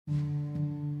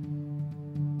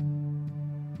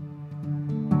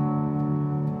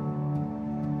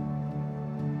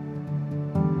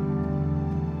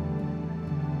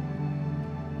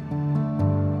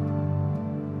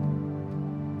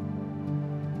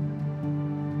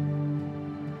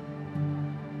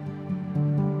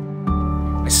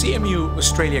CMU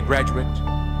Australia graduate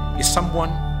is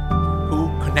someone who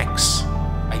connects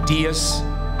ideas,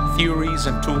 theories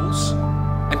and tools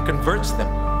and converts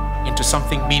them into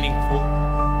something meaningful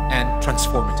and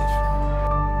transformative.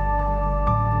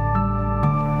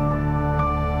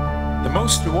 The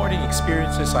most rewarding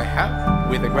experiences I have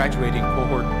with a graduating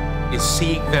cohort is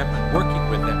seeing them and working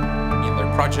with them in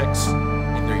their projects,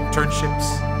 in their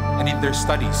internships, and in their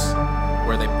studies,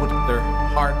 where they put their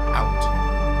heart out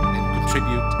and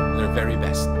contribute their very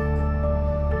best.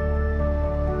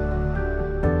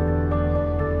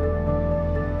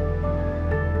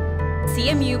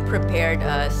 CMU prepared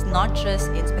us not just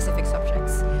in specific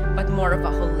subjects, but more of a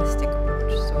holistic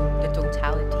approach. So the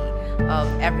totality of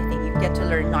everything. You get to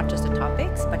learn not just the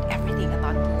topics, but everything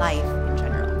about life in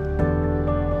general.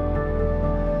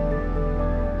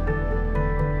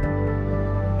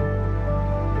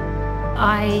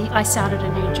 I started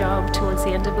a new job towards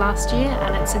the end of last year,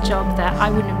 and it's a job that I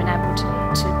wouldn't have been able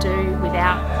to do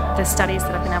without the studies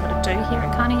that I've been able to do here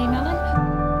at Carnegie Mellon.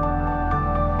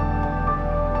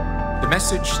 The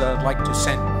message that I'd like to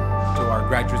send to our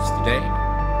graduates today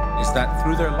is that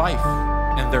through their life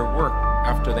and their work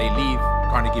after they leave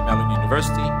Carnegie Mellon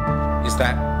University is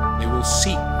that they will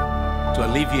seek to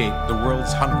alleviate the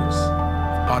world's hungers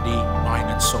of body, mind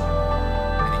and soul,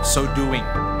 and in so doing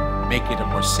make it a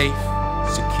more safe,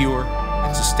 secure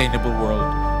and sustainable world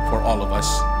for all of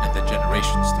us and the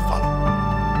generations to follow.